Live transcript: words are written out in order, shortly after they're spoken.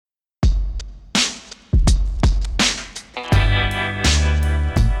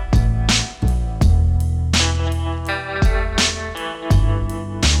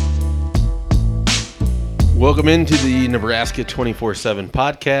Welcome into the Nebraska 24/7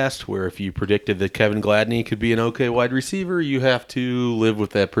 podcast, where if you predicted that Kevin Gladney could be an okay wide receiver, you have to live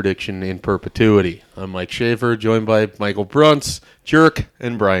with that prediction in perpetuity. I'm Mike Schaefer, joined by Michael Bruntz, Jerk,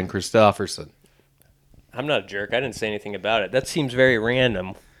 and Brian Christofferson. I'm not a jerk. I didn't say anything about it. That seems very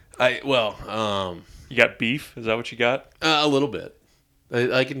random. You got beef? Is that what you got? A little bit.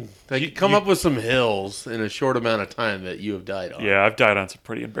 I can come up with some hills in a short amount of time that you have died on. Yeah, I've died on some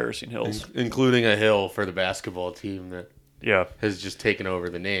pretty embarrassing hills. Including a hill for the basketball team that Yeah, has just taken over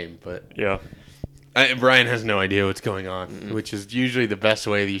the name. But yeah. Brian has no idea what's going on, which is usually the best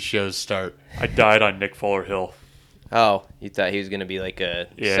way these shows start. I died on Nick Fuller Hill. Oh, you thought he was going to be like a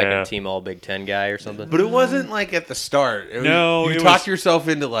Yeah. second team All Big Ten guy or something? But it wasn't like at the start. No, you it talked was yourself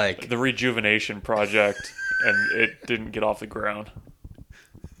into like The rejuvenation project, and it didn't get off the ground.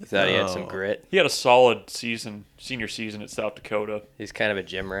 You thought he had Oh. some grit? He had a solid senior season at South Dakota. He's kind of a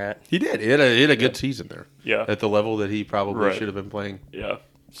gym rat. he did. He had a good season there Yeah, at the level that he probably Right. should have been playing yeah. all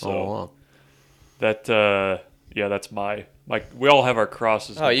So along. that's my. We all have our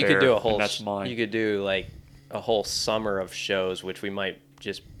crosses. Oh, to you bear, could do a and whole. that's mine. You could do like a whole summer of shows, which we might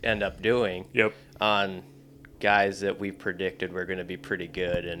just end up doing Yep. on guys that we predicted were going to be pretty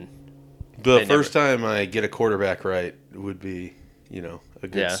good. And The They first time I get a quarterback right would be, a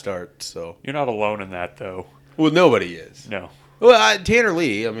good Yeah. start. So, You're not alone in that, though. well, nobody is. No. Well, Tanner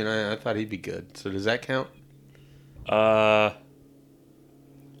Lee. I mean, I thought he'd be good. So does that count?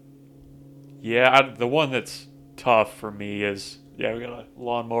 Yeah. The one that's tough for me is we got a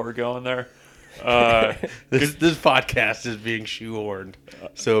lawnmower going there. This podcast is being shoehorned.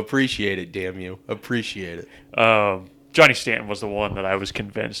 So appreciate it, damn you. Appreciate it. Johnny Stanton was the one that I was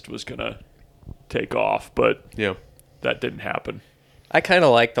convinced was gonna take off, but Yeah. that didn't happen. I kind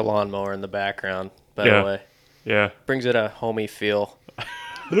of like the lawnmower in the background. By Yeah. the way, Yeah. brings it a homey feel.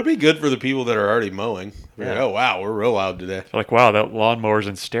 It'll be good for the people that are already mowing. Like, Yeah. oh, wow, we're real loud today. Like, wow, that lawnmower's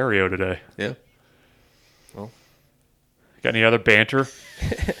in stereo today. Yeah. Got any other banter?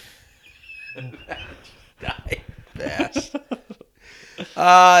 Fast.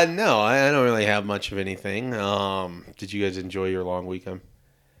 No, I don't really have much of anything. Did you guys enjoy your long weekend?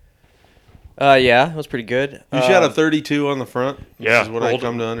 Yeah, it was pretty good. You shot a 32 on the front. Yeah. This is what I rolled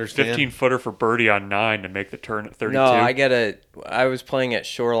come to a understand. 15-footer for birdie on 9 to make the turn at 32. No, I was playing at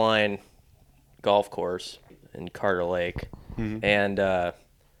Shoreline Golf Course in Carter Lake, and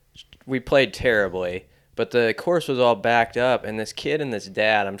we played terribly. But the course was all backed up, and this kid and this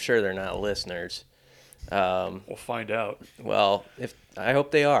dad, I'm sure they're not listeners. We'll find out. Well, I hope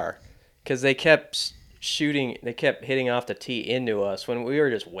they are, because they kept hitting off the tee into us when we were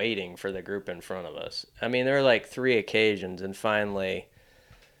just waiting for the group in front of us. I mean, there were like 3 occasions, and finally,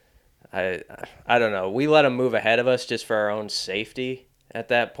 I don't know. We let them move ahead of us just for our own safety at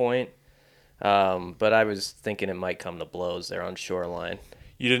that point. But I was thinking it might come to blows there on Shoreline.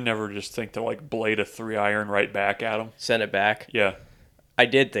 You didn't ever just think to blade a 3-iron right back at him? Send it back. Yeah. I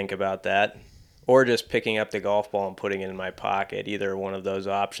did think about that. Or just picking up the golf ball and putting it in my pocket. Either one of those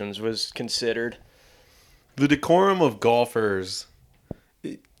options was considered. The decorum of golfers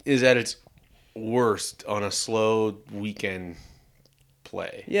is at its worst on a slow weekend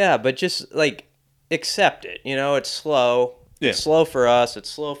play. Yeah, but just accept it. It's slow. Yeah. It's slow for us. It's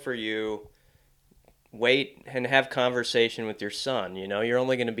slow for you. Wait and have conversation with your son. You're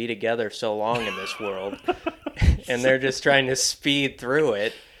only going to be together so long in this world. And they're just trying to speed through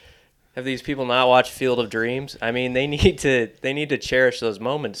it. Have these people not watched Field of Dreams? I mean, they need to cherish those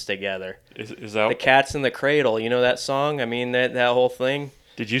moments together. Is that The Cat's in the Cradle, that song? I mean, that whole thing.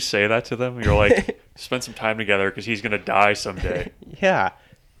 Did you say that to them? You're like, spend some time together because he's going to die someday. Yeah,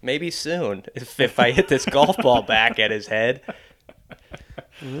 maybe soon if I hit this golf ball back at his head.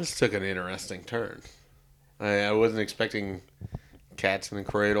 This took an interesting turn. I wasn't expecting Cats in the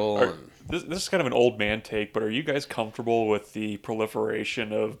Cradle. This is kind of an old man take, but are you guys comfortable with the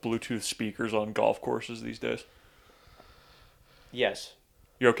proliferation of Bluetooth speakers on golf courses these days? Yes.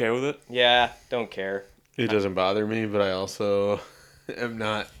 You're okay with it? Yeah, don't care. It doesn't bother me, but I also am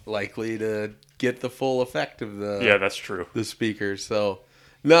not likely to get the full effect of Yeah, that's true. the speaker. So,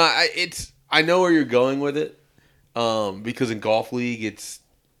 no, I know where you're going with it. Because in Golf League,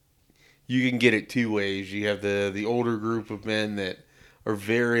 you can get it 2 ways. You have the older group of men that are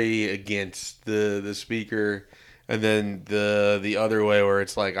very against the speaker, and then the other way where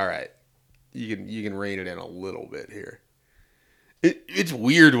it's like, all right, you can rein it in a little bit here. It's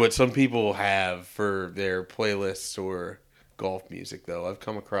weird what some people have for their playlists or golf music, though. I've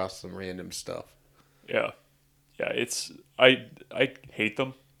come across some random stuff. Yeah. I hate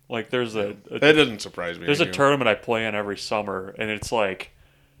them. Like there's That doesn't surprise me. there's a anymore. tournament I play in every summer, and it's like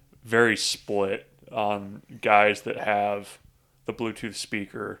very split. on guys that have the Bluetooth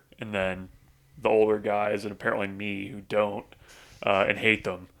speaker, and then the older guys, and apparently me, who don't and hate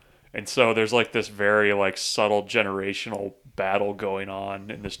them. And so there's like this very like subtle generational battle going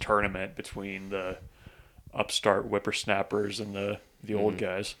on in this tournament between the upstart whippersnappers and the old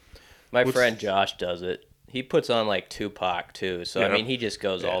guys. My friend Josh does it. He puts on like Tupac too, so I Yeah. mean he just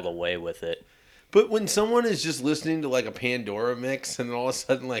goes all the way with it. But when someone is just listening to like a Pandora mix and all of a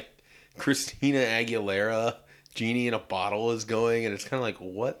sudden like Christina Aguilera, Genie in a Bottle is going, and it's kind of like,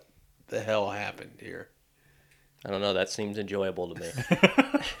 what the hell happened here? I don't know. That seems enjoyable to me.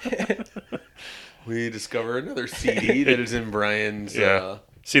 We discover another CD that is in Brian's. Yeah.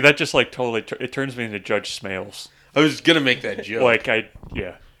 See, that just like totally it turns me into Judge Smales. I was gonna make that joke. Like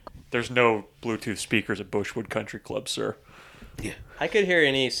there's no Bluetooth speakers at Bushwood Country Club, sir. yeah, I could hear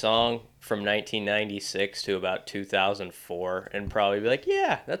any song from 1996 to about 2004 and probably be like,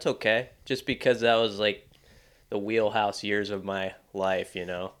 yeah, that's okay. Just because that was like the wheelhouse years of my life, you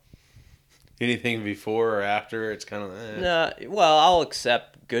know? anything before or after, it's kind of. Nah, well, I'll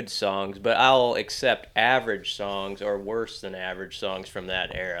accept good songs, but I'll accept average songs or worse than average songs from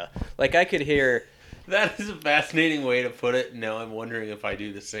that era. Like, I could hear... That is a fascinating way to put it. Now I'm wondering if I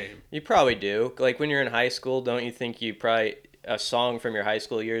do the same. You probably do. Like, when you're in high school, don't you think you probably... A song from your high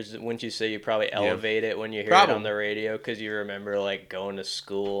school years, wouldn't you say you probably elevate it when you hear it on the radio because you remember, like, going to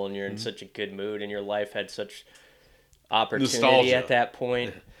school and you're in such a good mood and your life had such opportunity Nostalgia. at that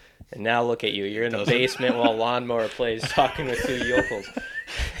point. And now look at you. You're in the basement while Lawnmower plays talking with two yokels.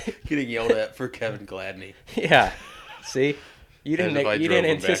 Getting yelled at for Kevin Gladney. Yeah. See? You As if I didn't drove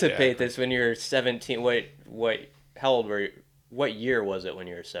him back to anticipate Akron. this when you were 17. How old were you? What year was it when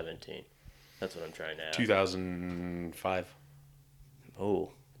you were 17? That's what I'm trying to ask. 2005.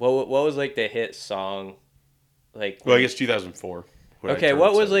 Oh. What was like the hit song? Like Well, I guess 2004. when I okay, turned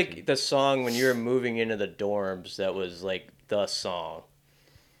what was 17. like the song when you were moving into the dorms that was like the song?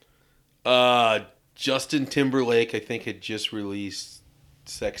 Justin Timberlake, I think, had just released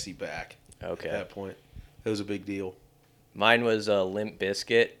 "Sexy Back" Okay. at that point. That was a big deal. Mine was Limp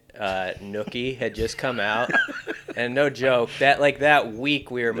Bizkit. Nookie had just come out, and no joke, that week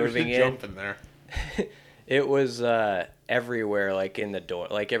we were moving There's a in, jump in there. it was everywhere, like in the door,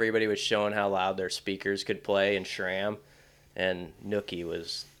 like everybody was showing how loud their speakers could play in Shram, and Nookie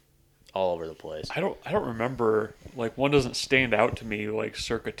was all over the place. I don't remember, like, one doesn't stand out to me like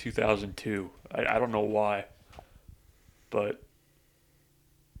circa 2002. I don't know why, but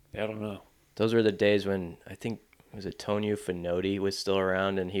I don't know. Those were the days when I think was it Tonio Finotti was still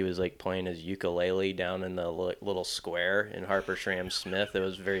around, and he was like playing his ukulele down in the little square in Harper Shram Smith. It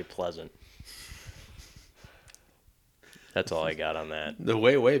was very pleasant. That's all I got on that. The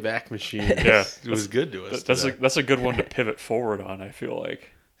way back machine Yeah. was good to us. That's a good one to pivot forward on, I feel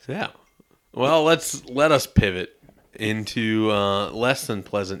like. Yeah. Well, let us pivot into less than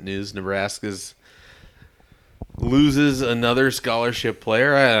pleasant news. Nebraska's loses another scholarship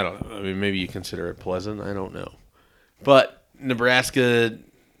player. I don't know. I mean, maybe you consider it pleasant. I don't know. But Nebraska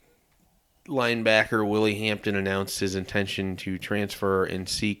linebacker Willie Hampton announced his intention to transfer and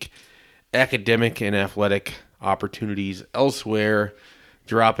seek academic and athletic opportunities elsewhere,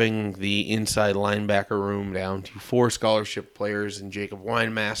 dropping the inside linebacker room down to 4 scholarship players and Jacob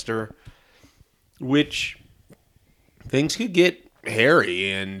Weinmaster, which things could get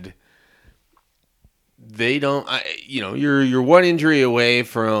hairy, and they don't. You're one injury away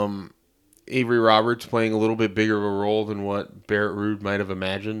from Avery Roberts playing a little bit bigger of a role than what Barrett Ruud might have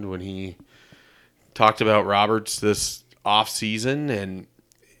imagined when he talked about Roberts this offseason, and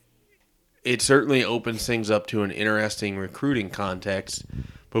it certainly opens things up to an interesting recruiting context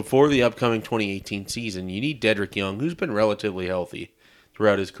before the upcoming 2018 season. You need Dedrick Young, who's been relatively healthy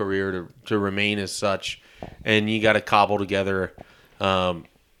throughout his career, to remain as such, and you got to cobble together Will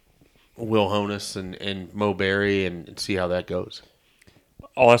Honus and Mo Berry and see how that goes.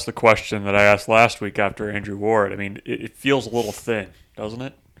 I'll ask the question that I asked last week after Andrew Ward. I mean, it feels a little thin, doesn't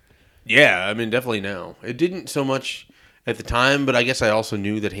it? Yeah, I mean, definitely now. It didn't so much at the time, but I guess I also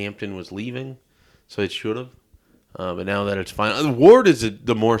knew that Hampton was leaving, so it should have. But now that it's final, Ward is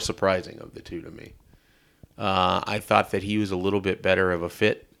the more surprising of the two to me. I thought that he was a little bit better of a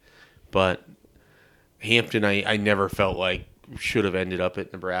fit, but Hampton I never felt like should have ended up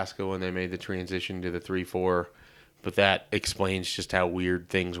at Nebraska when they made the transition to the 3-4. But that explains just how weird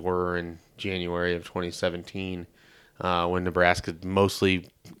things were in January of 2017 when Nebraska mostly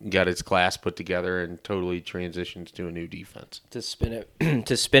got its class put together and totally transitions to a new defense. To spin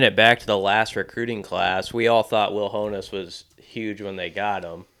it back to the last recruiting class, we all thought Will Honus was huge when they got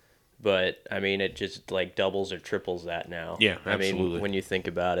him, but I mean, it just like doubles or triples that now. Yeah, I mean, absolutely. when you think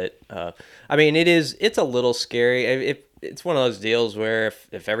about it, I mean, it's a little scary. It's one of those deals where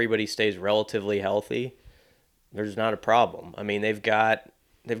if everybody stays relatively healthy, there's not a problem. I mean, they've got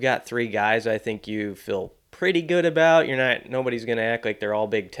three guys I think you feel pretty good about. Nobody's going to act like they're all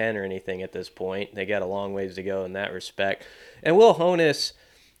Big Ten or anything at this point. They got a long ways to go in that respect. And Will Honus,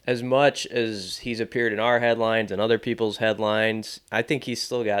 as much as he's appeared in our headlines and other people's headlines, I think he's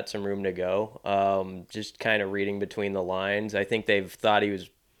still got some room to go. Just kind of reading between the lines, I think they've thought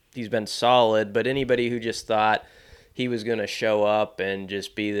he's been solid, but anybody who just thought he was going to show up and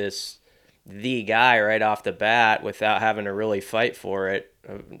just be the guy right off the bat without having to really fight for it,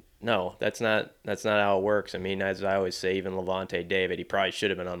 no, that's not how it works. I mean, as I always say, even Levante David, he probably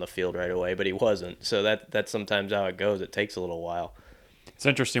should have been on the field right away, but he wasn't. So that's sometimes how it goes. It takes a little while. It's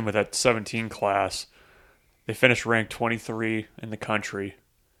interesting with that 17 class. They finished ranked 23 in the country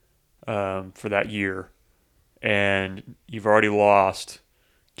for that year, and you've already lost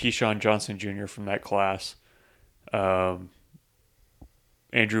Keyshawn Johnson Jr. from that class, Andrew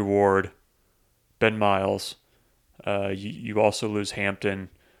Ward, Ben Miles. You also lose Hampton.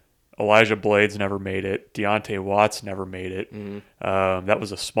 Elijah Blades never made it. Deontay Watts never made it. That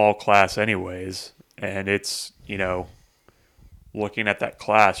was a small class anyways. And it's, looking at that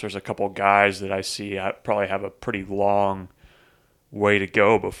class, there's a couple guys that I see probably have a pretty long way to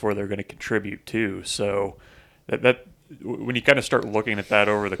go before they're going to contribute too. So that when you kind of start looking at that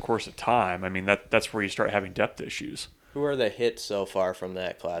over the course of time, I mean, that's where you start having depth issues. Who are the hits so far from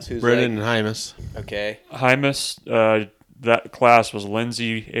that class? Who's Brennan and Hymus. Okay. Hymus, that class was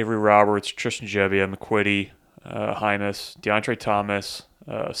Lindsey, Avery Roberts, Tristan Gebbia, McQuitty, Hymus, DeAndre Thomas,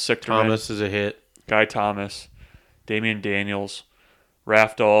 Sichterman, Thomas is a hit. Guy Thomas, Damian Daniels,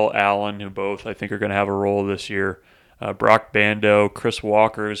 Rafdal, Allen, who both I think are going to have a role this year, Brock Bando, Chris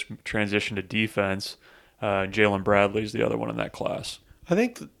Walker's transition to defense, Jalen Bradley's the other one in that class. I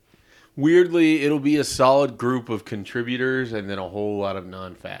think weirdly it'll be a solid group of contributors and then a whole lot of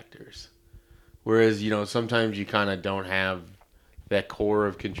non-factors. Whereas, sometimes you kind of don't have that core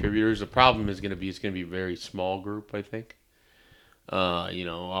of contributors. The problem is it's going to be a very small group, I think.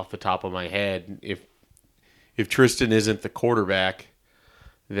 Off the top of my head, if Tristan isn't the quarterback,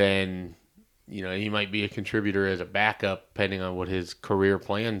 then, he might be a contributor as a backup, depending on what his career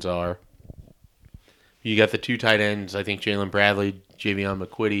plans are. You got the two tight ends, I think Jalen Bradley, Javion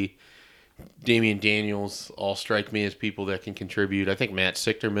McQuitty, Damian Daniels all strike me as people that can contribute. I think Matt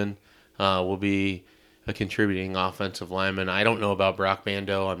Sichterman will be a contributing offensive lineman. I don't know about Brock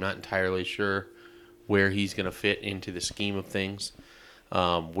Bando. I'm not entirely sure where he's going to fit into the scheme of things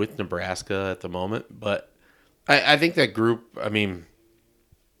with Nebraska at the moment. But I think that group,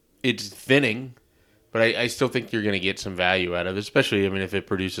 it's thinning, but I still think you're going to get some value out of it, especially, if it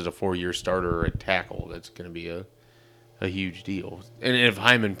produces a 4-year starter or a tackle, that's going to be a huge deal. And if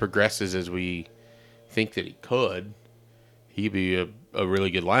Hyman progresses as we think that he could, he'd be a really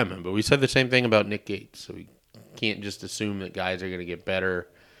good lineman. But we said the same thing about Nick Gates, so we can't just assume that guys are going to get better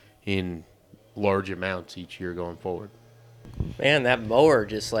in large amounts each year going forward. Man, that mower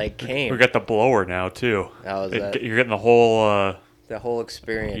just came. We got the blower now too. How was that? You're getting the whole the whole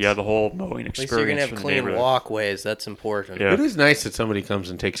experience. Yeah, the whole mowing At least experience. you're gonna have from the clean neighborhood. walkways. That's important. Yeah. It is nice that somebody comes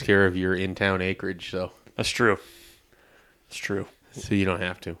and takes care of your in-town acreage, though, That's true. It's true. so you don't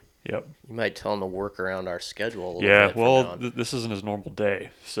have to. Yep. You might tell him to work around our schedule a little Yeah. bit. from now Well, on. this isn't his normal day,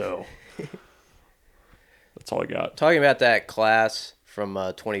 so that's all I got. Talking about that class from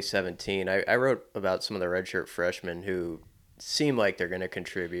 2017, I wrote about some of the redshirt freshmen who seem like they're going to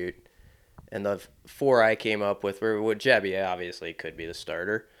contribute. And the four I came up with were Gebbia, obviously, could be the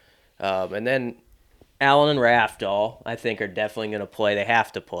starter. And then Allen and Rafdal, I think, are definitely going to play. They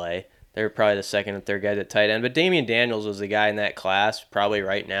have to play. They're probably the second and third guys at tight end. But Damian Daniels was the guy in that class, probably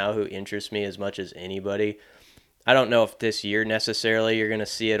right now, who interests me as much as anybody. I don't know if this year necessarily you're going to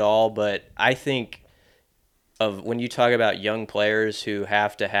see it all, but I think of when you talk about young players who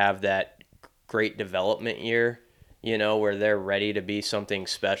have to have that great development year, where they're ready to be something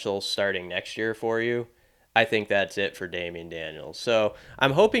special starting next year for you, I think that's it for Damian Daniels. So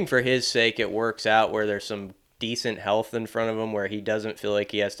I'm hoping for his sake it works out where there's some decent health in front of him, where he doesn't feel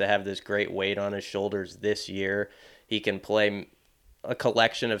like he has to have this great weight on his shoulders this year. He can play a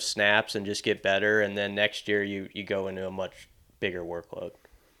collection of snaps and just get better, and then next year you go into a much bigger workload.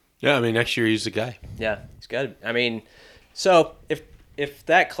 Yeah, next year he's the guy. Yeah, he's got to. So if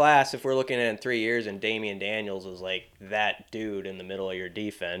that class, if we're looking at it in 3 years and Damian Daniels is like that dude in the middle of your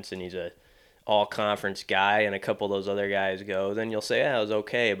defense and he's a all-conference guy and a couple of those other guys go, then you'll say, yeah, it was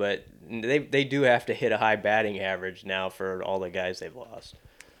okay. But they do have to hit a high batting average now for all the guys they've lost.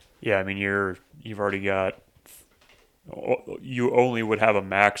 Yeah, I mean you've already got. You only would have a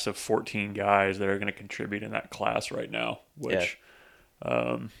max of 14 guys that are going to contribute in that class right now. Which,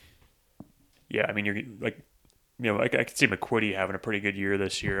 yeah, I mean you're like, I could see McQuitty having a pretty good year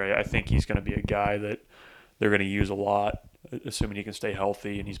this year. I think he's going to be a guy that they're going to use a lot, assuming he can stay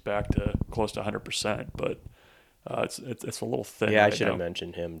healthy and he's back to close to 100%. But it's a little thin. Yeah, I right should have now.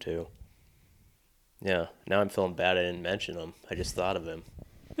 mentioned him too. Yeah, now I'm feeling bad I didn't mention him. I just thought of him.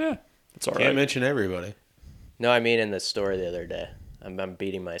 Yeah, it's all Can't right. mention everybody. No, I mean in the story the other day. I'm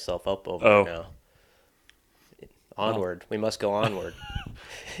beating myself up over Oh. it now. Onward. We must go onward.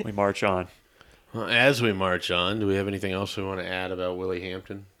 We march on. Well, as we march on, do we have anything else we want to add about Willie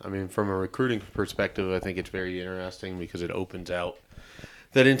Hampton? I mean, from a recruiting perspective, I think it's very interesting because it opens out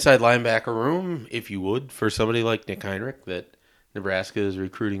that inside linebacker room, if you would, for somebody like Nick Heinrich that Nebraska is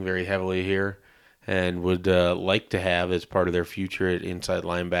recruiting very heavily here and would like to have as part of their future at inside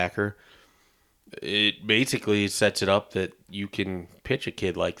linebacker. It basically sets it up that you can pitch a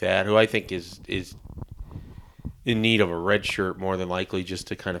kid like that, who I think is in need of a red shirt more than likely, just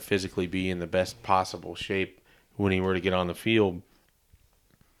to kind of physically be in the best possible shape when he were to get on the field.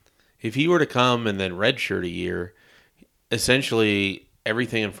 If he were to come and then redshirt a year, essentially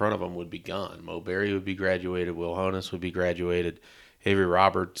everything in front of him would be gone. Mo Berry would be graduated. Will Honus would be graduated. Avery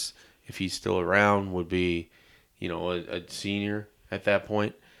Roberts, if he's still around, would be, a senior at that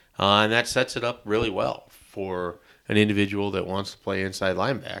point. And that sets it up really well for an individual that wants to play inside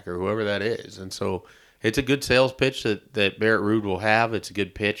linebacker, whoever that is. And so it's a good sales pitch that Barrett Ruud will have. It's a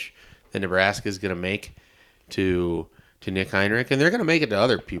good pitch that Nebraska is going to make to Nick Heinrich. And they're going to make it to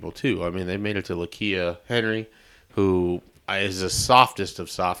other people, too. I mean, they made it to Lakia Henry, who is the softest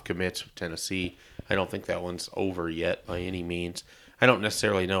of soft commits with Tennessee. I don't think that one's over yet by any means. I don't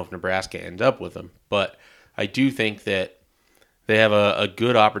necessarily know if Nebraska ends up with him, but I do think that they have a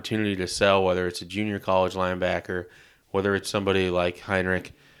good opportunity to sell, whether it's a junior college linebacker, whether it's somebody like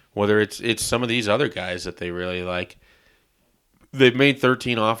Heinrich, whether it's some of these other guys that they really like. They've made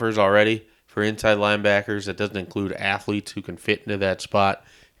 13 offers already for inside linebackers. That doesn't include athletes who can fit into that spot.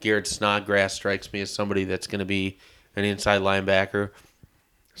 Garrett Snodgrass strikes me as somebody that's going to be an inside linebacker.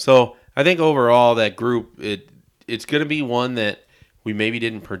 So I think overall that group, it's going to be one that we maybe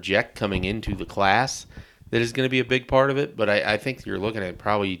didn't project coming into the class that is going to be a big part of it. But I think you're looking at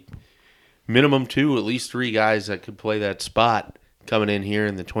probably minimum 2, at least 3 guys that could play that spot coming in here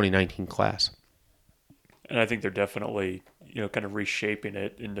in the 2019 class. And I think they're definitely, kind of reshaping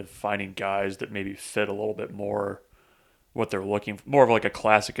it into finding guys that maybe fit a little bit more what they're looking for, more of like a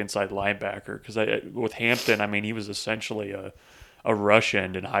classic inside linebacker. Because with Hampton, I mean, he was essentially a rush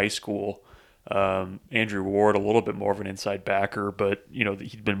end in high school. Andrew Ward, a little bit more of an inside backer, but,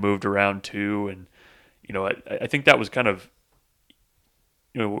 he'd been moved around too. And, I think that was kind of,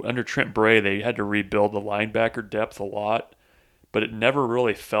 under Trent Bray, they had to rebuild the linebacker depth a lot, but it never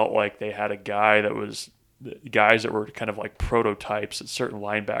really felt like they had a guy that was guys that were kind of like prototypes at certain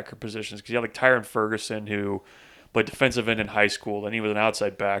linebacker positions. Because you had like Tyron Ferguson, who played defensive end in high school, then he was an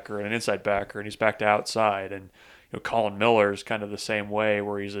outside backer and an inside backer, and he's back to outside. And Colin Miller is kind of the same way,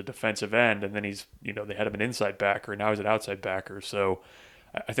 where he's a defensive end, and then he's they had him an inside backer, and now he's an outside backer. So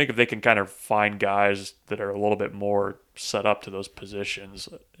I think if they can kind of find guys that are a little bit more set up to those positions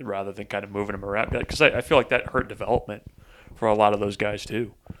rather than kind of moving them around, because I feel like that hurt development for a lot of those guys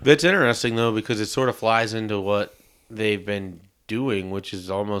too. That's interesting, though, because it sort of flies into what they've been doing, which is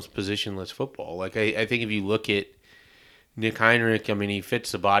almost positionless football. Like, I think if you look at Nick Heinrich, I mean, he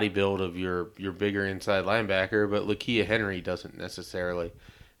fits the body build of your bigger inside linebacker, but Lakia Henry doesn't necessarily.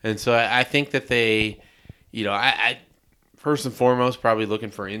 And so I think that they, I first and foremost, probably looking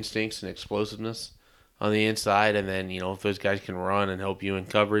for instincts and explosiveness on the inside. And then, if those guys can run and help you in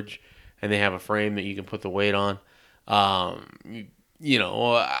coverage and they have a frame that you can put the weight on, I'm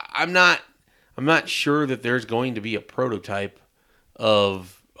not sure that there's going to be a prototype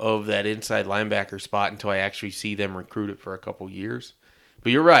of that inside linebacker spot until I actually see them recruit it for a couple years.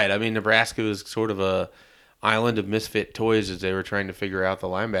 But you're right. I mean, Nebraska was sort of a island of misfit toys as they were trying to figure out the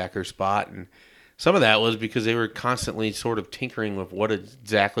linebacker spot, and some of that was because they were constantly sort of tinkering with what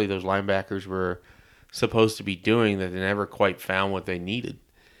exactly those linebackers were supposed to be doing, that they never quite found what they needed.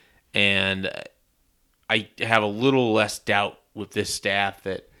 And I have a little less doubt with this staff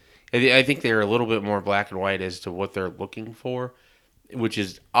that I think they're a little bit more black and white as to what they're looking for, which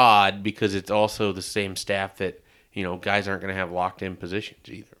is odd because it's also the same staff that, guys aren't going to have locked in positions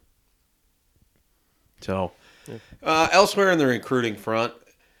either. So, elsewhere in the recruiting front,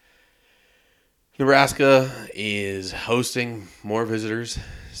 Nebraska is hosting more visitors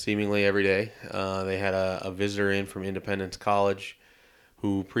seemingly every day. They had a visitor in from Independence College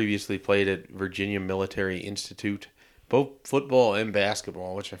who previously played at Virginia Military Institute, both football and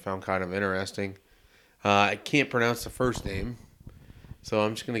basketball, which I found kind of interesting. I can't pronounce the first name, so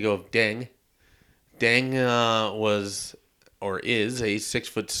I'm just going to go with Deng. Deng was or is a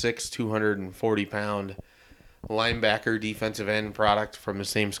 6'6", 240-pound linebacker, defensive end product from the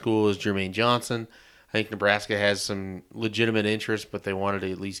same school as Jermaine Johnson. I think Nebraska has some legitimate interest, but they wanted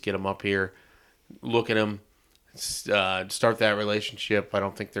to at least get him up here, look at him, start that relationship. I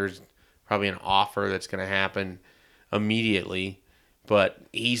don't think there's probably an offer that's going to happen immediately, but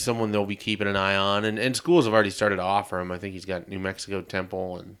he's someone they'll be keeping an eye on. And schools have already started to offer him. I think he's got New Mexico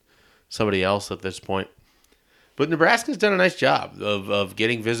Temple and somebody else at this point. But Nebraska's done a nice job of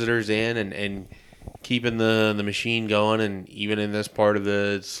getting visitors in and keeping the machine going, and even in this part of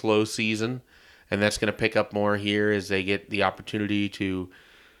the slow season. And that's going to pick up more here as they get the opportunity to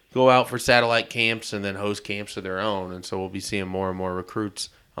go out for satellite camps and then host camps of their own. And so we'll be seeing more and more recruits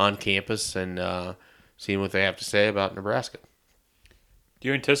on campus and seeing what they have to say about Nebraska. Do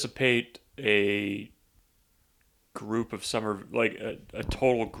you anticipate a group of summer, like a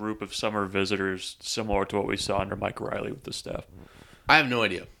total group of summer visitors similar to what we saw under Mike Riley with the staff? I have no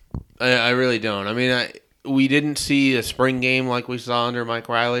idea. I really don't. I mean, we didn't see a spring game like we saw under Mike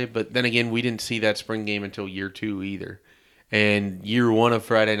Riley, but then again, we didn't see that spring game until year 2 either. And year 1 of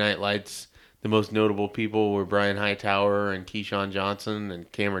Friday Night Lights, the most notable people were Brian Hightower and Keyshawn Johnson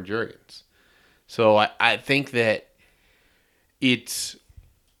and Cameron Jurgens. So I think that it's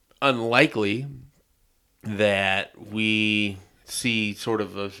unlikely that we see sort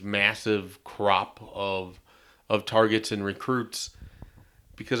of a massive crop of targets and recruits,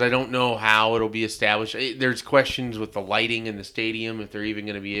 because I don't know how it'll be established. There's questions with the lighting in the stadium, if they're even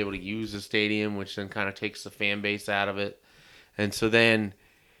going to be able to use the stadium, which then kind of takes the fan base out of it. And so then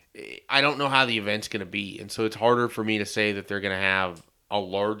I don't know how the event's going to be. And so it's harder for me to say that they're going to have a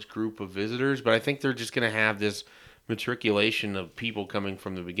large group of visitors, but I think they're just going to have this matriculation of people coming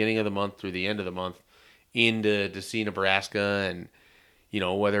from the beginning of the month through the end of the month to see Nebraska. And,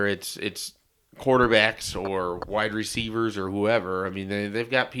 whether it's quarterbacks or wide receivers or whoever. I mean, they've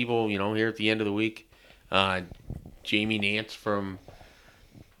got people, here at the end of the week. Jamie Nance from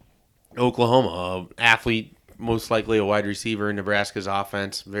Oklahoma, athlete, most likely a wide receiver in Nebraska's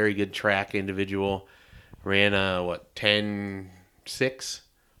offense. Very good track individual. Ran a 10.6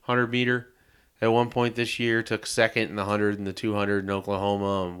 100-meter at one point this year. Took second in the 100 and the 200 in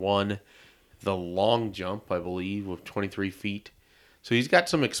Oklahoma and won the long jump, I believe, with 23 feet. So he's got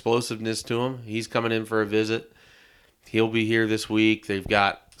some explosiveness to him. He's coming in for a visit. He'll be here this week. They've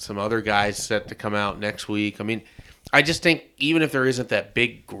got some other guys set to come out next week. I mean, I just think even if there isn't that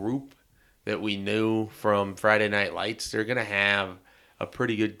big group that we knew from Friday Night Lights, they're going to have a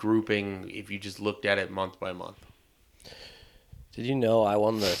pretty good grouping if you just looked at it month by month. Did you know I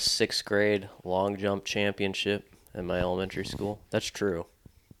won the 6th grade long jump championship at my elementary school? That's true.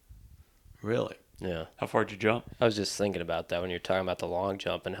 Really? Yeah. How far did you jump? I was just thinking about that when you're talking about the long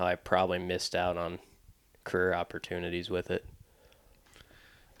jump and how I probably missed out on career opportunities with it.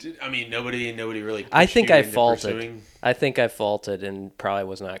 Nobody really. I think I faulted. Pursuing. I think I faulted and probably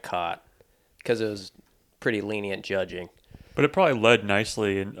was not caught because it was pretty lenient judging. But it probably led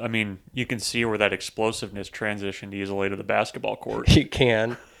nicely, and you can see where that explosiveness transitioned easily to the basketball court. You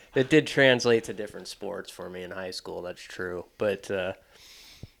can. It did translate to different sports for me in high school. That's true. But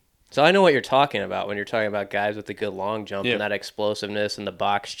so I know what you're talking about when you're talking about guys with the good long jump and that explosiveness and the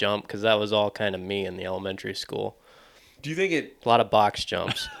box jump, because that was all kind of me in the elementary school. Do you think a lot of box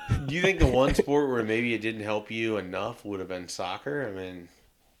jumps? Do you think the one sport where maybe it didn't help you enough would have been soccer? I mean,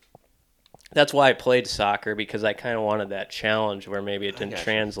 that's why I played soccer, because I kind of wanted that challenge where maybe it didn't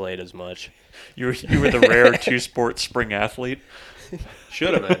translate as much. You were the rare 2-sport spring athlete.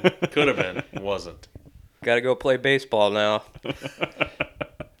 Should have been, could have been, wasn't. Got to go play baseball now.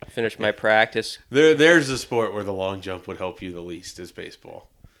 Finish my practice. There's a sport where the long jump would help you the least, is baseball.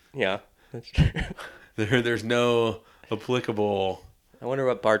 Yeah, that's true. There's no applicable. I wonder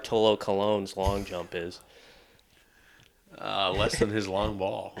what Bartolo Colon's long jump is. Less than his long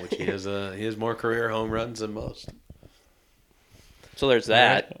ball, which he has more career home runs than most. So there's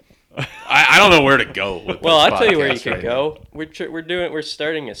that. I don't know where to go with well, this I'll tell you where you podcast could go. We're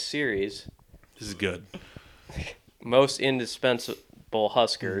starting a series. This is good. Most indispensable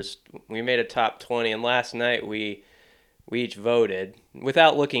Huskers. We made a top 20, and last night we each voted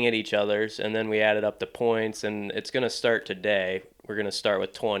without looking at each other's, and then we added up the points, and it's going to start today. We're going to start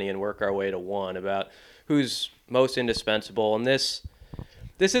with 20 and work our way to 1 about who's most indispensable. And this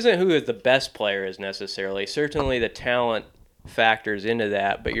isn't who the best player is necessarily. Certainly the talent factors into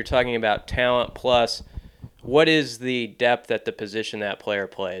that, but you're talking about talent plus what is the depth at the position that player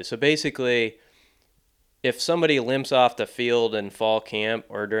plays? So basically, if somebody limps off the field in fall camp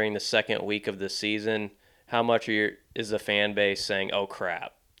or during the second week of the season, how much is the fan base saying, "Oh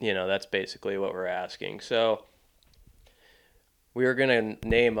crap"? That's basically what we're asking. So we were going to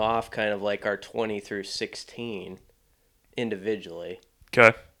name off kind of like our 20 through 16 individually,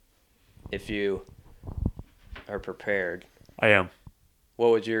 Okay, if you are prepared. I am.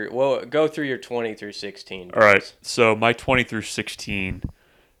 What would go through your 20 through 16? All right, please. so my 20 through 16,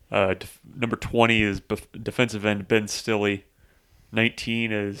 number 20 is defensive end Ben Stilley.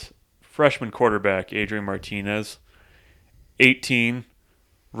 19 is freshman quarterback Adrian Martinez. 18,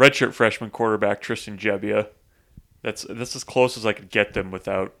 redshirt freshman quarterback Tristan Gebbia. That's as close as I could get them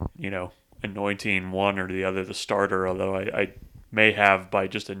without, anointing one or the other the starter, although I may have by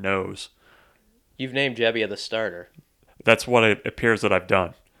just a nose. You've named Gebbia the starter. That's what it appears that I've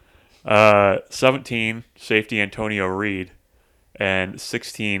done. 17, safety Antonio Reed. And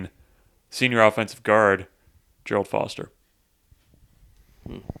 16, senior offensive guard Gerald Foster.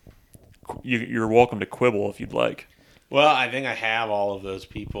 You're welcome to quibble if you'd like. Well, I think I have all of those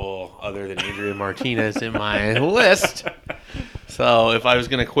people other than Adrian Martinez in my list. So if I was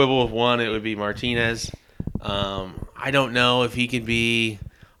going to quibble with one, it would be Martinez. I don't know if he can be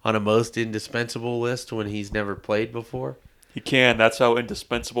on a most indispensable list when he's never played before. He can. That's how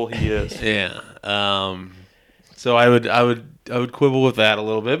indispensable he is. Yeah. So I would quibble with that a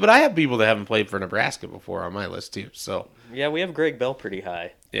little bit, but I have people that haven't played for Nebraska before on my list too. So Yeah, we have Greg Bell pretty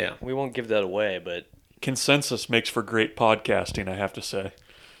high. yeah. We won't give that away, but Consensus makes for great podcasting, I have to say.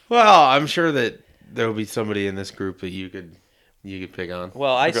 Well, I'm sure that there will be somebody in this group that you could pick on.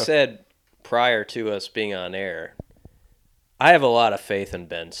 well, I Okay. said prior to us being on air, I have a lot of faith in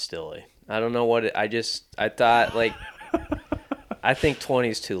Ben Stilley. I don't know what I thought like I think 20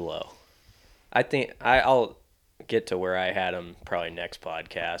 is too low. I think I'll get to where I had him probably next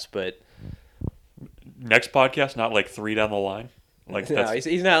podcast, but Next podcast, not like 3 down the line. Like no, that's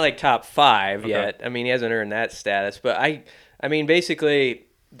he's not like top 5 Okay. yet. I mean, he hasn't earned that status, but I mean, basically,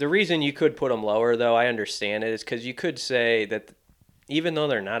 the reason you could put him lower, though, I understand it, is because you could say that even though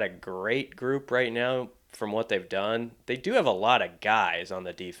they're not a great group right now from what they've done, they do have a lot of guys on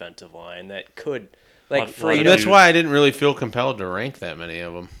the defensive line that could, like, Lot of Freedom. That's why I didn't really feel compelled to rank that many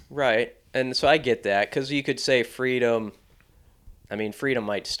of them. Right. And so I get that because you could say Freedom. I mean, Freedom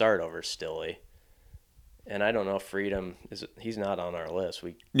might start over Stilley. And I don't know if Freedom he's not on our list.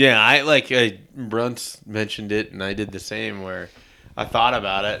 Yeah, Bruntz mentioned it, and I did the same. Where I thought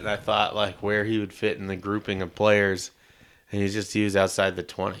about it, and I thought like where he would fit in the grouping of players, and he was outside the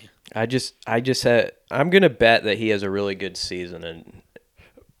 20. I'm gonna bet that he has a really good season, and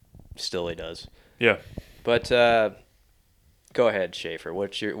Stilley does. yeah. But go ahead, Schaefer.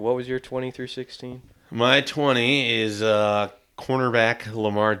 What was your 20 through 16? My 20 is cornerback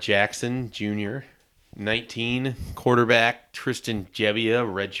Lamar Jackson Jr. 19, quarterback Tristan Gebbia,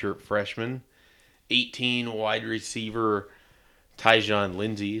 redshirt freshman. 18, wide receiver Tyjon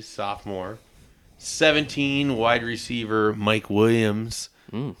Lindsey, sophomore. 17, wide receiver Mike Williams,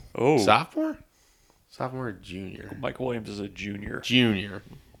 Oh, sophomore? Sophomore or junior? Mike Williams is a junior. Junior.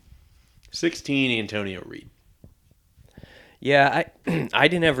 16, Antonio Reed. Yeah, I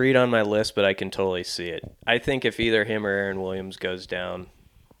didn't have Reed on my list, but I can totally see it. I think if either him or Aaron Williams goes down,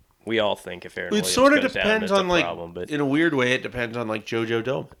 we all think if Aaron It Williams sort of goes down, depends it's on, a like, problem. But in a weird way, it depends on, like, JoJo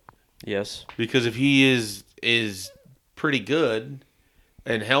Doman. yes, Because if he is pretty good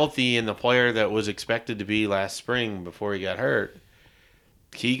and healthy and the player that was expected to be last spring before he got hurt,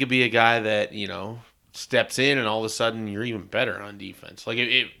 he could be a guy that, steps in and all of a sudden you're even better on defense. Like,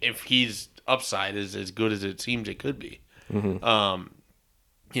 if he's upside is as good as it seems it could be. But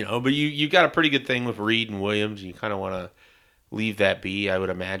you got a pretty good thing with Reed and Williams. You kind of want to leave that be, I would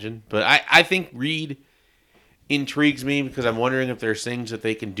imagine. But I think Reed intrigues me because I'm wondering if there's things that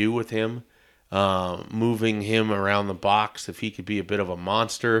they can do with him, moving him around the box, if he could be a bit of a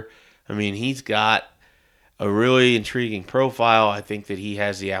monster. I mean, he's got a really intriguing profile. I think that he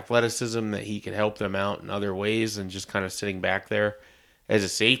has the athleticism that he can help them out in other ways than just kind of sitting back there as a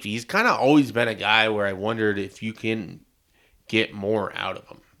safety. He's kind of always been a guy where I wondered if you can get more out of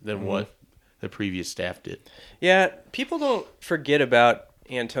him than what the previous staff did. yeah. People don't forget about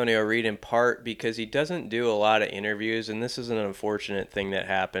Antonio Reed in part because he doesn't do a lot of interviews, and this is an unfortunate thing that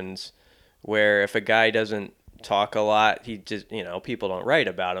happens where if a guy doesn't talk a lot, he just people don't write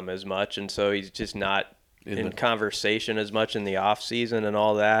about him as much, and so he's just not in conversation as much in the off season and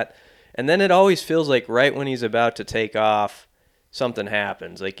all that. And then it always feels like right when he's about to take off, something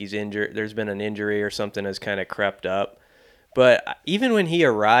happens, like he's injured. There's been an injury or something has kind of crept up. But even when he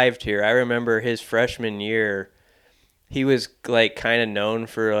arrived here, I remember his freshman year, he was like kind of known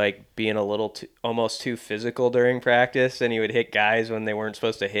for like being a little almost too physical during practice, and he would hit guys when they weren't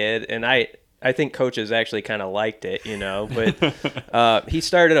supposed to hit. And I think coaches actually kind of liked it, you know. But he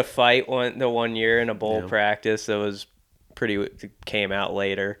started a fight one year in a bowl practice that was came out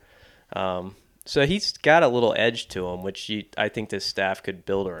later. So he's got a little edge to him, which I think this staff could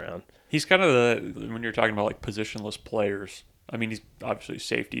build around. He's kind of when you're talking about like positionless players. I mean, he's obviously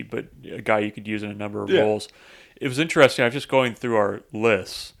safety, but a guy you could use in a number of roles. It was interesting. I was just going through our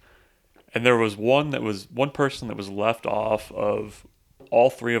lists, and there was one person that was left off of all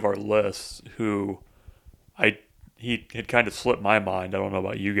three of our lists who he had kind of slipped my mind. I don't know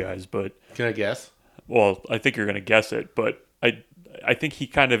about you guys, but Can I guess? well, I think you're going to guess it, but I think he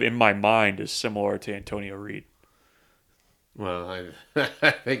kind of in my mind is similar to Antonio Reed. Well,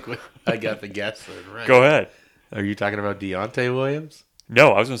 I think I got the guess then, right. Go ahead. Are you talking about Deontay Williams?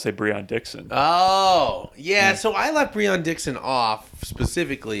 No, I was going to say Breon Dixon. Oh, yeah. So I left Breon Dixon off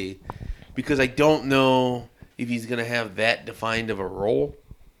specifically because I don't know if he's going to have that defined of a role.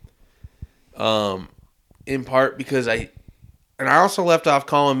 In part because I also left off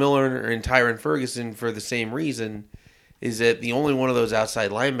Colin Miller and Tyron Ferguson for the same reason, is that the only one of those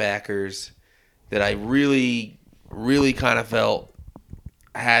outside linebackers that I really, really kind of felt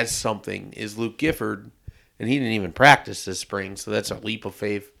has something is Luke Gifford. And he didn't even practice this spring, so that's a leap of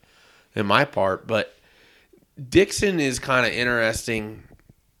faith in my part. But Dixon is kind of interesting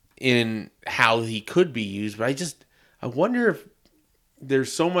in how he could be used. But I wonder if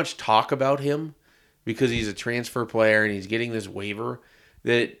there's so much talk about him because he's a transfer player and he's getting this waiver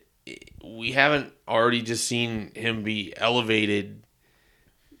that we haven't already just seen him be elevated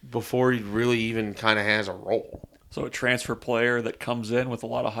before he really even kind of has a role. So a transfer player that comes in with a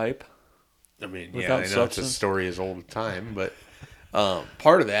lot of hype. I mean, Without I know it's a story as old as time, but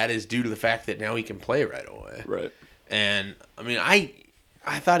part of that is due to the fact that now he can play right away. Right. And, I mean, I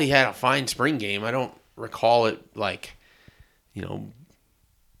thought he had a fine spring game. I don't recall it,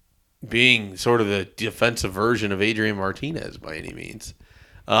 being sort of the defensive version of Adrian Martinez by any means.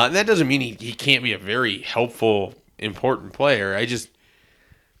 And that doesn't mean he can't be a very helpful, important player.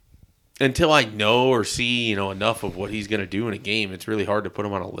 Until I know or see, enough of what he's going to do in a game, it's really hard to put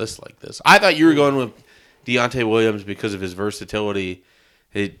him on a list like this. I thought you were going with Deontay Williams because of his versatility.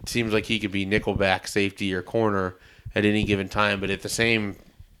 It seems like he could be nickelback, safety, or corner at any given time, but at the same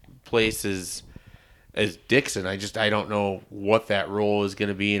place as Dixon, I don't know what that role is going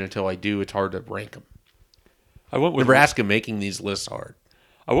to be, and until I do, it's hard to rank him. I went with Nebraska making these lists hard.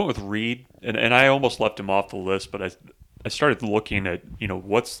 I went with Reed, and I almost left him off the list, but I started looking at,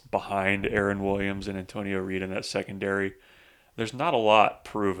 what's behind Aaron Williams and Antonio Reed in that secondary. There's not a lot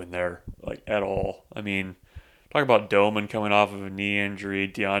proven there, at all. I mean, talk about Doman coming off of a knee injury,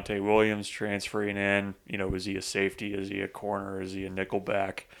 Deontay Williams transferring in. Is he a safety? Is he a corner? Is he a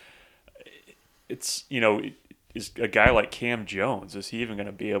nickelback? It's, is a guy like Cam Jones, is he even going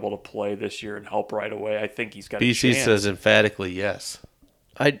to be able to play this year and help right away? I think he's got a BC chance. says emphatically yes.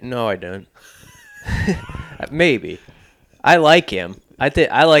 No, I don't. Maybe. I like him. I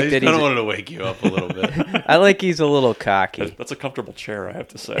like that I kind of wanted to wake you up a little bit. I like he's a little cocky. That's a comfortable chair, I have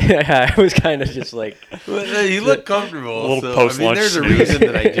to say. Yeah, I was kind of just like. Well, you look comfortable. A little post-lunch there's a snooze. reason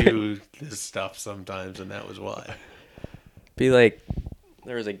that I do this stuff sometimes, and that was why. Be like,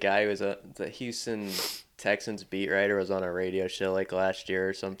 there was a guy who was the Houston Texans beat writer, was on a radio show like last year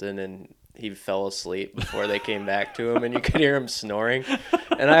or something, and he fell asleep before they came back to him, and you could hear him snoring.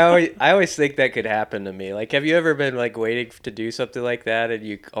 And I always think that could happen to me. Like, have you ever been like waiting to do something like that and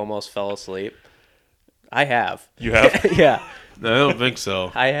you almost fell asleep? I have. You have? Yeah, No, I don't think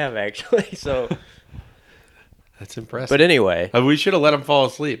so. I have actually. So, That's impressive. but anyway, We should have let him fall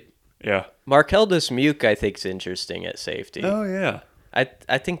asleep. Yeah. Markel Dismuke I think is interesting at safety. Oh, yeah. I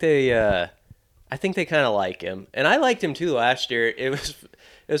think they kind of like him, and I liked him too last year. It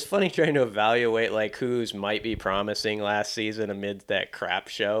was funny trying to evaluate like who's might be promising last season amid that crap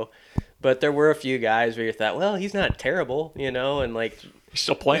show, but there were a few guys where you thought, well, he's not terrible, and like He's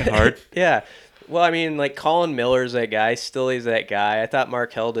still playing hard. yeah. Well, I mean, like Colin Miller's that guy, still he's that guy. I thought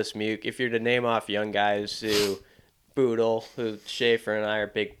Markel Dismuke, if you're to name off young guys who Boodle, who Schaefer and I are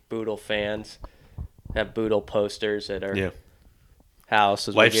big Boodle fans, have Boodle posters at our house.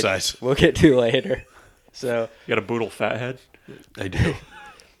 as Life size. We'll get to later. So You got a Boodle fathead? I do.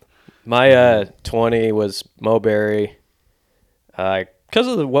 my 20 was Moberry. Because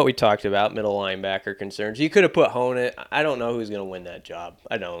of what we talked about, middle linebacker concerns. You could have put Honett. I don't know who's going to win that job.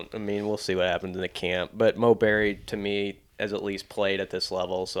 I don't. I mean, we'll see what happens in the camp. But Moberry, to me, has at least played at this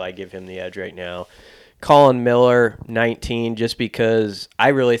level, so I give him the edge right now. Colin Miller, 19, just because I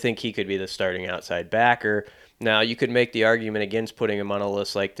really think he could be the starting outside backer. Now, you could make the argument against putting him on a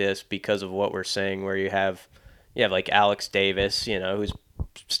list like this because of what we're saying, where you have like Alex Davis, who's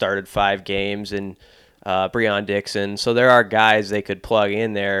started 5 games, and Breon Dixon. So there are guys they could plug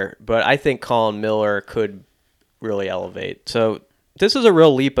in there, but I think Colin Miller could really elevate. So this is a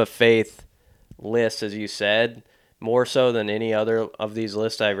real leap of faith list, as you said, more so than any other of these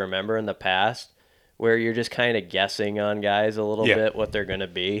lists I remember in the past, where you're just kind of guessing on guys a little bit what they're going to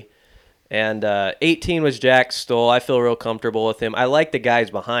be. And 18 was Jack Stoll. I feel real comfortable with him. I like the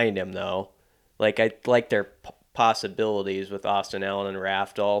guys behind him, though. Like, I like their possibilities with Austin Allen and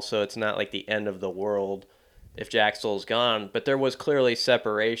Raftal, so it's not like the end of the world if Jack Stoll's gone. But there was clearly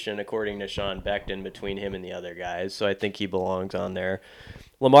separation, according to Sean Beckton, between him and the other guys, so I think he belongs on there.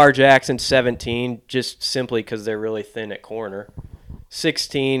 Lamar Jackson, 17, just simply because they're really thin at corner.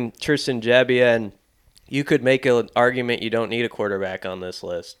 16, Tristan Gebbia, and you could make an argument you don't need a quarterback on this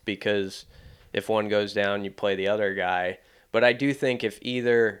list because if one goes down, you play the other guy. But I do think if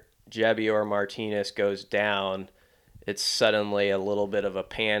either Gebbia or Martinez goes down, it's suddenly a little bit of a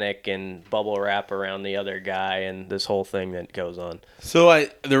panic and bubble wrap around the other guy and this whole thing that goes on. So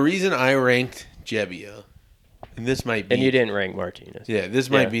the reason I ranked Gebbia, and this might be... And you didn't rank Martinez. Yeah, this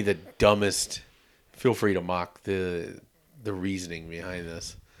might be the dumbest... Feel free to mock the reasoning behind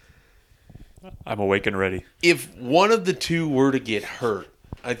this. I'm awake and ready. If one of the two were to get hurt,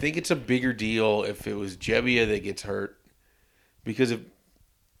 I think it's a bigger deal if it was Gebbia that gets hurt. Because if...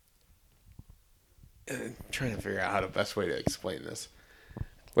 I'm trying to figure out how the best way to explain this.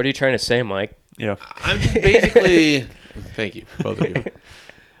 What are you trying to say, Mike? Yeah. I'm basically... Thank you, both of you.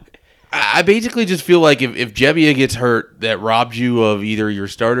 I basically just feel like if Gebbia gets hurt, that robs you of either your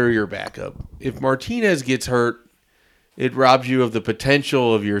starter or your backup. If Martinez gets hurt, it robs you of the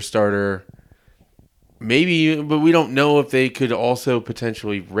potential of your starter. Maybe, but we don't know if they could also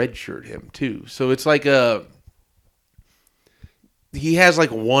potentially redshirt him too. So it's like he has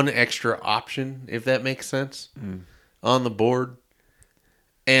like one extra option, if that makes sense, on the board.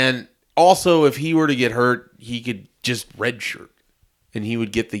 And also, if he were to get hurt, he could just redshirt. And he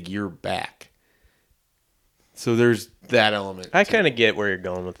would get the year back. So there's that element. I kind of get where you're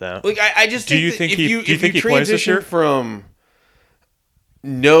going with that. Like I just Do think you that think if he- you do you think he plays this transition year? from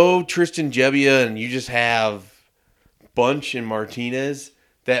no Tristan Gebbia and you just have Bunch and Martinez,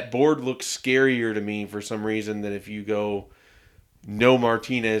 that board looks scarier to me for some reason than if you go no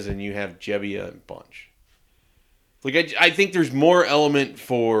Martinez and you have Gebbia and Bunch. Like I think there's more element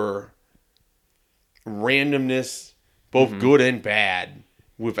for randomness, both good and bad,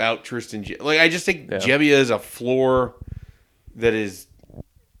 without Tristan Gebbia. Like I just think Gebbia is a floor that is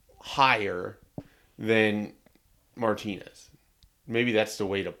higher than Martinez. Maybe that's the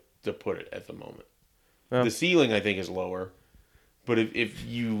way to put it at the moment. Yeah. The ceiling, I think, is lower. But if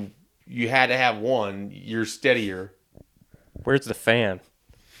you had to have one, you're steadier. Where's the fan?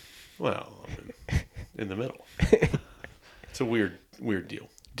 Well, I mean, in the middle. It's a weird deal.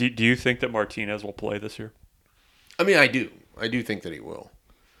 Do you think that Martinez will play this year? I mean, I do. I do think that he will.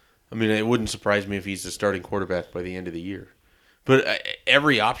 I mean, it wouldn't surprise me if he's the starting quarterback by the end of the year. But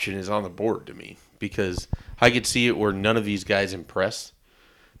every option is on the board to me because I could see it where none of these guys impress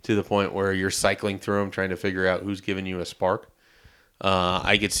to the point where you're cycling through them trying to figure out who's giving you a spark.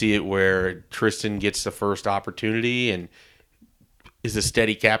 I could see it where Tristan gets the first opportunity and is a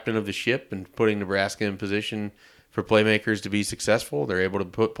steady captain of the ship and putting Nebraska in position for playmakers to be successful. They're able to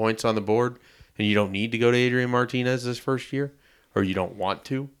put points on the board, and you don't need to go to Adrian Martinez this first year, or you don't want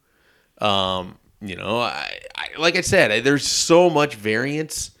to. Like I said, there's so much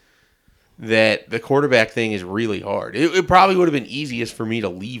variance that the quarterback thing is really hard. It probably would have been easiest for me to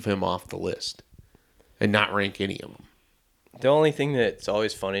leave him off the list and not rank any of them. The only thing that's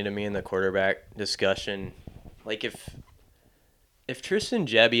always funny to me in the quarterback discussion, like if Tristan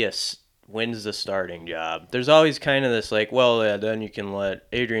Gebbia wins the starting job, there's always kind of this like, well, yeah, then you can let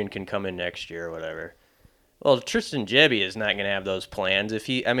Adrian can come in next year or whatever. Well, Tristan Gebbia is not going to have those plans. If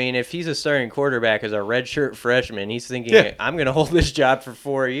he's a starting quarterback as a redshirt freshman, he's thinking, I'm going to hold this job for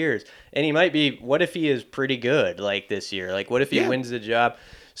 4 years. And he might be, what if he is pretty good like this year? Like, what if he wins the job?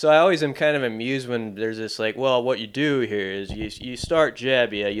 So I always am kind of amused when there's this like, well, what you do here is you start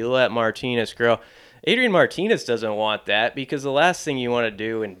Gebbia, you let Martinez grow. Adrian Martinez doesn't want that because the last thing you want to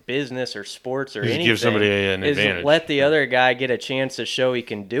do in business or sports or anything give somebody an is advantage. let the other guy get a chance to show he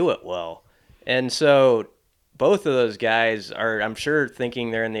can do it well. And so both of those guys are, I'm sure,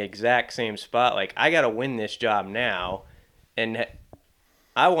 thinking they're in the exact same spot. Like, I got to win this job now, and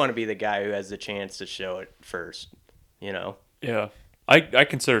I want to be the guy who has the chance to show it first, you know? Yeah. I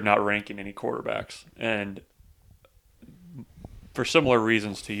consider not ranking any quarterbacks, and for similar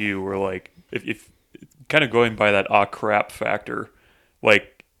reasons to you, where like if kind of going by that crap factor,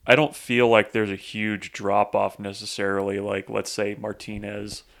 like I don't feel like there's a huge drop off necessarily. Like let's say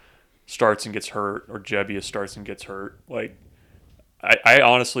Martinez starts and gets hurt, or Jebbia starts and gets hurt. Like I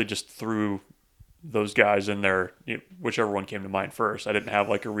honestly just threw those guys in there, whichever one came to mind first. I didn't have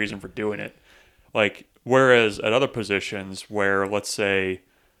like a reason for doing it. Like whereas at other positions where let's say,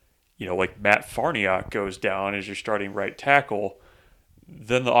 like Matt Farniok goes down as your starting right tackle,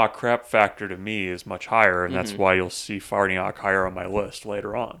 then the crap factor to me is much higher, and that's why you'll see Farniok higher on my list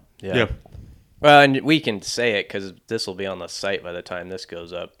later on. Yeah. Well, and we can say it because this will be on the site by the time this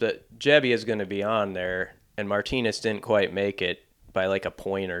goes up. That Jebbia is going to be on there, and Martinez didn't quite make it by like a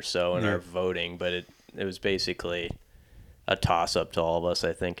point or so in our voting, but it was basically a toss-up to all of us,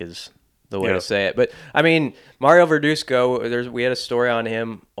 I think, is the way to say it. But, I mean, Mario Verduzco, we had a story on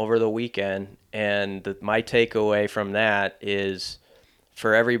him over the weekend, and my takeaway from that is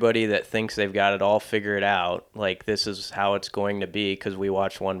for everybody that thinks they've got it all figured out, like this is how it's going to be because we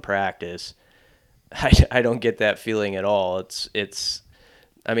watched one practice, I don't get that feeling at all. It's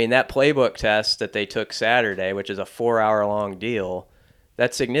I mean, that playbook test that they took Saturday, which is a 4-hour-long deal,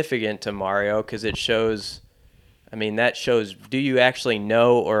 that's significant to Mario because it shows, do you actually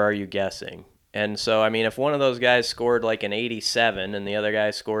know or are you guessing? And so, I mean, if one of those guys scored like an 87 and the other guy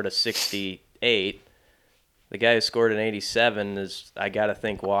scored a 68, the guy who scored an 87 is, I got to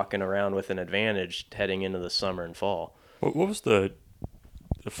think, walking around with an advantage heading into the summer and fall. What was the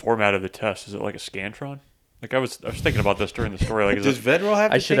format of the test? Is it like a Scantron? Like I was thinking about this during the story. Like, does Vedral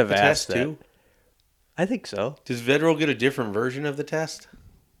have to should take have the asked test too? I think so. Does Vedral get a different version of the test?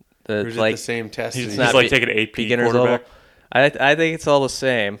 Or is it the same test? He's not like taking an AP beginner's quarterback. Level. I think it's all the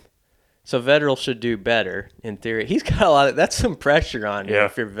same. So Vedral should do better in theory. He's got a lot of that's some pressure on you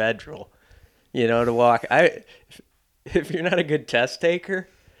if you're Vedral. To walk. If you're not a good test taker,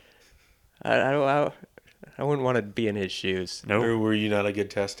 I wouldn't want to be in his shoes. No. Or were you not a good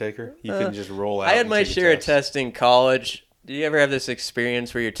test taker? You can just roll out. I had my share of tests in college. Do you ever have this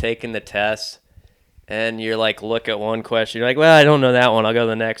experience where you're taking the test and you're like, look at one question, you're like, well, I don't know that one. I'll go to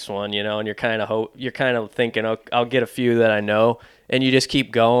the next one, and you're kind of thinking, oh, I'll get a few that I know, and you just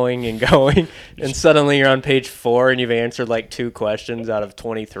keep going and going, and suddenly you're on page 4 and you've answered like 2 questions out of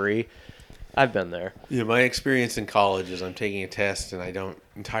 23. I've been there. Yeah, my experience in college is I'm taking a test and I don't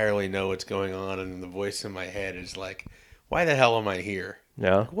entirely know what's going on, and the voice in my head is like, why the hell am I here?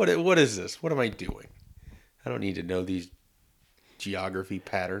 Yeah. What is this? What am I doing? I don't need to know these geography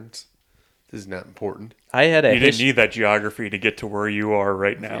patterns. This is not important. You didn't need that geography to get to where you are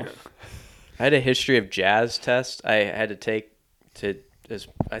right now. I had a history of jazz test I had to take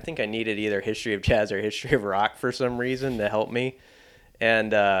I think I needed either history of jazz or history of rock for some reason to help me.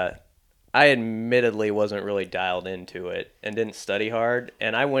 And I admittedly wasn't really dialed into it and didn't study hard.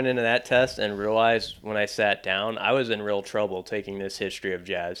 And I went into that test and realized when I sat down, I was in real trouble taking this history of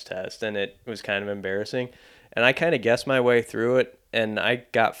jazz test. And it was kind of embarrassing. And I kind of guessed my way through it, and I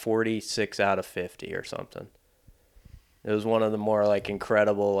got 46 out of 50 or something. It was one of the more like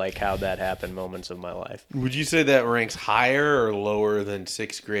incredible, like how that happened moments of my life. Would you say that ranks higher or lower than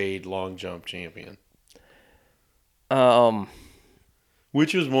 6th grade long jump champion?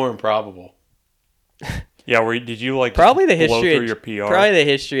 Which was more improbable? Yeah, did you like probably the blow history through your PR? Probably the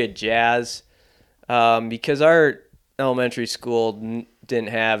history of jazz, because our elementary school didn't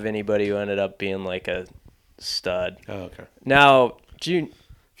have anybody who ended up being like a stud. Oh, okay. Now, if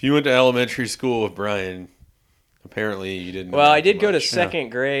you went to elementary school with Brian, apparently you didn't. Well, I did go to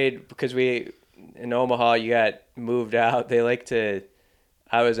 2nd grade because in Omaha you got moved out.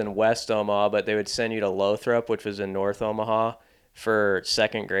 I was in West Omaha, but they would send you to Lothrop, which was in North Omaha, for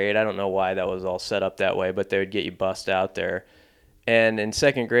 2nd grade. I don't know why that was all set up that way, but they would get you bussed out there. And in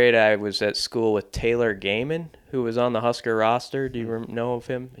 2nd grade, I was at school with Taylor Gaiman, who was on the Husker roster. Do you know of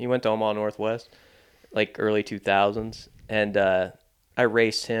him? He went to Omaha Northwest, like early 2000s. And I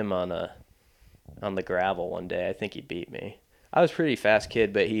raced him on the gravel one day. I think he beat me. I was a pretty fast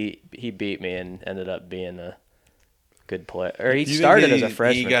kid, but he beat me and ended up being a good player. Or he started as a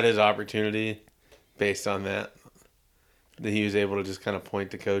freshman. He got his opportunity based on that. That he was able to just kind of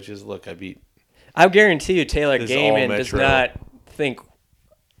point to coaches. Look, I beat. I guarantee you, Taylor Gaiman does Metro. not think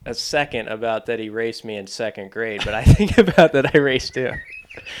a second about that he raced me in 2nd grade, but I think about that I raced him.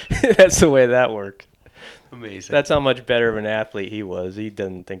 That's the way that worked. Amazing. That's how much better of an athlete he was. He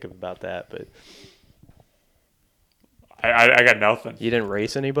doesn't think about that, but I got nothing. you didn't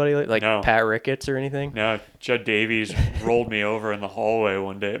race anybody like No. Pat Ricketts or anything? No, Judd Davies rolled me over in the hallway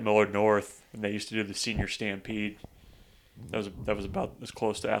one day at Millard North, and they used to do the senior stampede. That was about as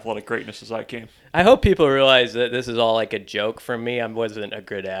close to athletic greatness as I came. I hope people realize that this is all like a joke from me. I wasn't a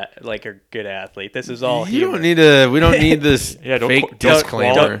good athlete. This is all You humor. don't need to. We don't need this Yeah, fake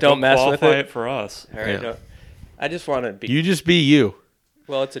disclaimer. don't mess with qualify it. for us. All right, Yeah. no. I just want to be. You just be you.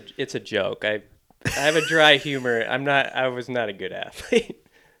 Well, it's a joke. I have a dry humor. I was not a good athlete.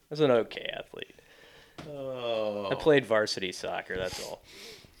 I was an okay athlete. I played varsity soccer. That's all.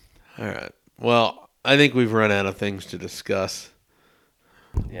 All right. Well, I think we've run out of things to discuss.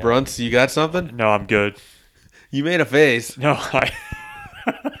 Yeah. Brunts, you got something? No, I'm good. You made a face. No,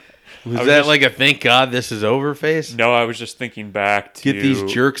 Was was that just- like a thank God this is over face? no, I was just thinking back to Get these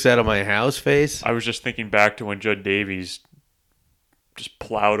jerks out of my house face? I was just thinking back to when Judd Davies just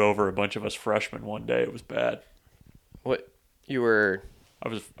plowed over a bunch of us freshmen one day. It was bad. What you were I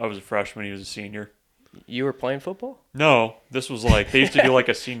was a freshman. He was a senior. playing football? No, this was like they used to do like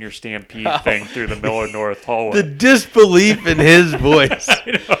a senior stampede thing through the Miller North hallway. The disbelief in his voice.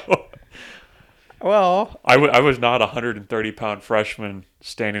 I know. Well, I was not a 130-pound freshman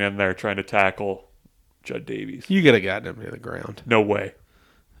standing in there trying to tackle Judd Davies. You could have gotten him to the ground. No way.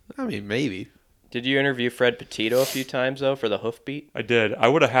 I mean, maybe. did you interview Fred Petito a few times though for the hoofbeat? I did. I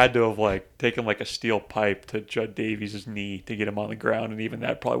would have had to have like taken like a steel pipe to Judd Davies' knee to get him on the ground, and even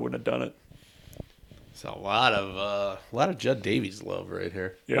that probably wouldn't have done it. It's a lot of Judd Davies love right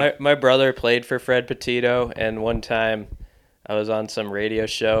here. Yeah. My brother played for Fred Petito, and one time I was on some radio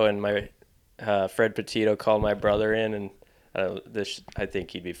show, and my Fred Petito called my brother in, and I think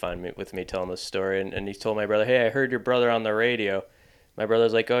he'd be fine with me telling this story. And he told my brother, "Hey, I heard your brother on the radio." My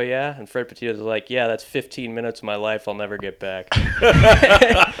brother's like, "Oh yeah," and Fred Petito's like, "Yeah, that's 15 minutes of my life I'll never get back."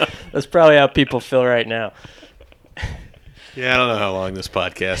 That's probably how people feel right now. Yeah, I don't know how long this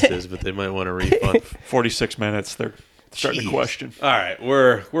podcast is, but they might want a refund. 46 minutes. They're starting Jeez. to question. All right,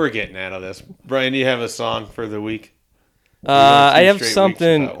 we're getting out of this. Brian, do you have a song for the week? I have straight weeks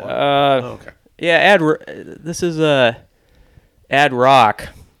something. without one. Okay. Yeah, this is Ad Rock.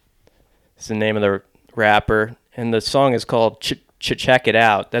 It's the name of the rapper, and the song is called Check It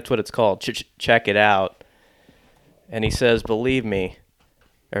Out. That's what it's called. Check It Out. And he says, "Believe me,"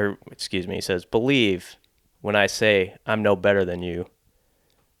 or excuse me, he says, "Believe when I say I'm no better than you,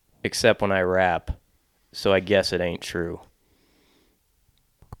 except when I rap. So I guess it ain't true."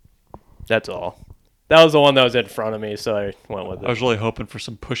 That's all. That was the one that was in front of me, so I went with it. I was really hoping for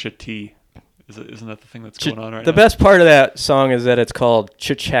some Pusha T. Isn't that the thing that's going on right The now? best part of that song is that it's called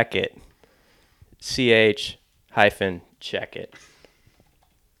Check It. CH-check it.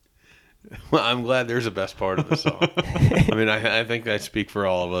 Well, I'm glad there's a best part of the song. I mean, I think I speak for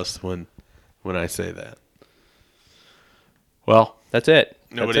all of us when I say that. Well, That's it.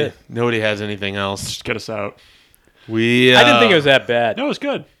 nobody has anything else. Just get us out. I didn't think it was that bad. No, it was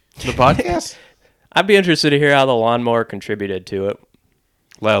good. the podcast. I'd be interested to hear how the lawnmower contributed to it.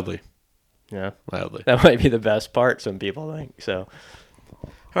 Loudly. Yeah, Loudly. that might be the best part, some people think. So, All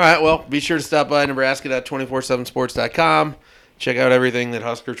right, well, be sure to stop by Nebraska.247sports.com. Check out everything that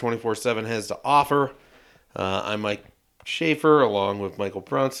Husker 24/7 has to offer. I'm Mike Schaefer, along with Michael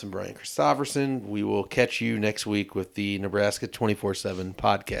Bruntz and Brian Christopherson. We will catch you next week with the Nebraska 24/7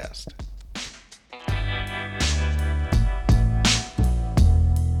 podcast.